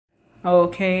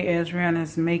Okay, Ezriana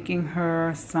is making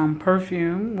her some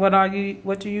perfume. What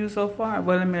you use so far?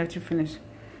 Well, let me let you finish.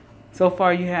 So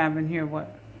far you have in here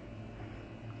what?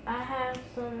 I have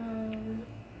some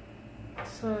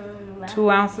 2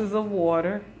 ounces of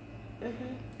water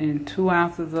and 2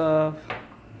 ounces of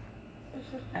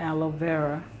aloe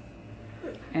vera.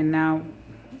 And now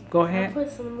go ahead. I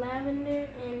put some lavender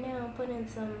and now I'm putting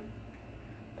some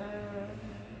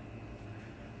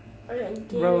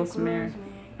rosemary.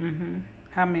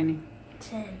 How many?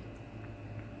 10.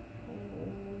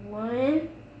 1,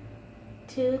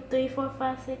 2, 3, 4,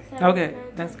 5, 6, 7. Okay, 8, 9,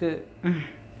 10. that's good.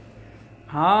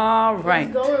 All right.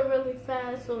 It's going really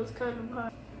fast, so it's kind of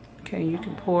hard. Okay, you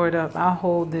can pour it up. I'll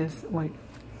hold this. Wait.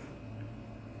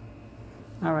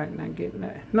 All right, now get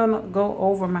that. No, go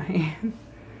over my hand.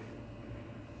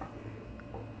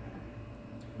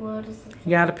 Well,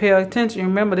 You gotta pay attention.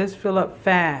 Remember, this fill up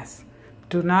fast.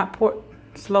 Do not pour.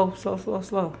 Slow, slow, slow,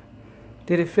 slow.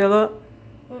 Did it fill up?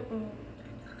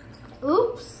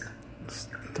 Oops.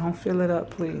 Don't fill it up,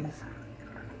 please.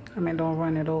 I mean, don't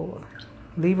run it over.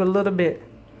 Leave a little bit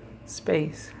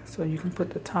space so you can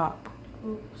put the top.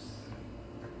 Oops.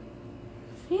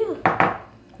 Phew. All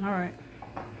right.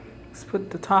 Let's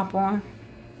put the top on.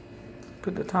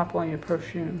 Put the top on your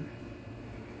perfume.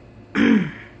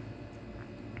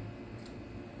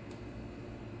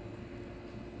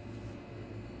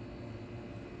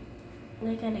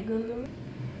 They kind of Google me.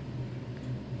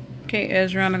 Okay,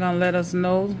 Ezriana gonna let us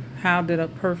know how did a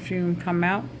perfume come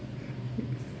out.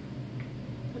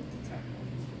 Put the top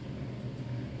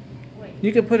on. Wait.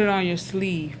 You can put it on your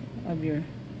sleeve of your.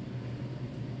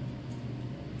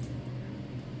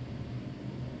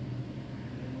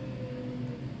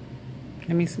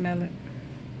 Let me smell it.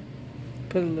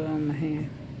 Put a little on my hand.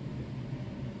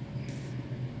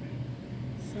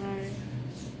 Sorry.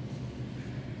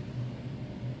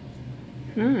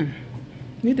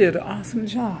 You did an awesome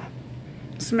job.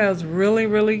 It smells really,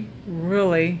 really,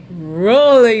 really,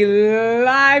 really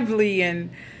lively, and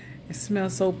it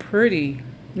smells so pretty.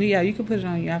 Yeah, you can put it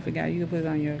on your, I forgot, you can put it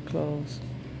on your clothes.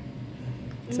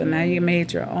 So now you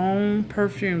made your own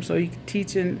perfume, so you can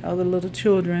teaching other little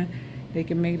children, they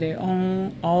can make their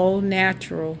own, all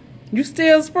natural. You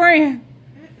still spraying?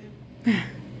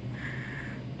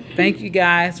 Thank you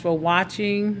guys for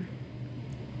watching.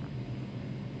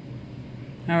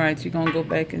 All right, you're gonna go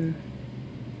back and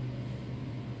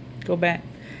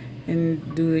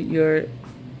do your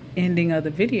ending of the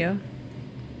video.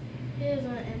 Here's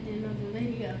our ending of the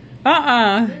video.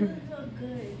 This is so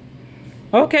good.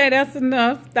 Okay, that's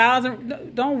enough.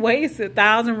 1,000. Don't waste it.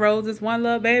 1,000 roses, one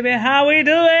love, baby. How we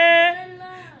do it?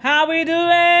 How we do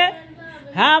it?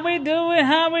 How we do it?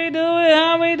 How we do it?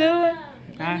 How we do it?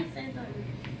 Let me say something.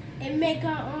 And make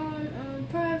our own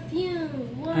perfume.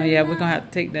 Oh yeah, we're gonna have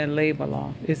to take that label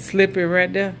off. It's slippery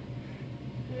right there.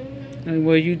 And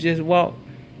where you just walk.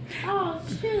 Oh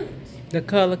shoot. The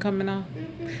color coming off.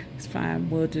 It's fine.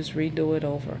 We'll just redo it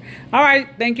over. All right.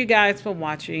 Thank you guys for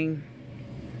watching.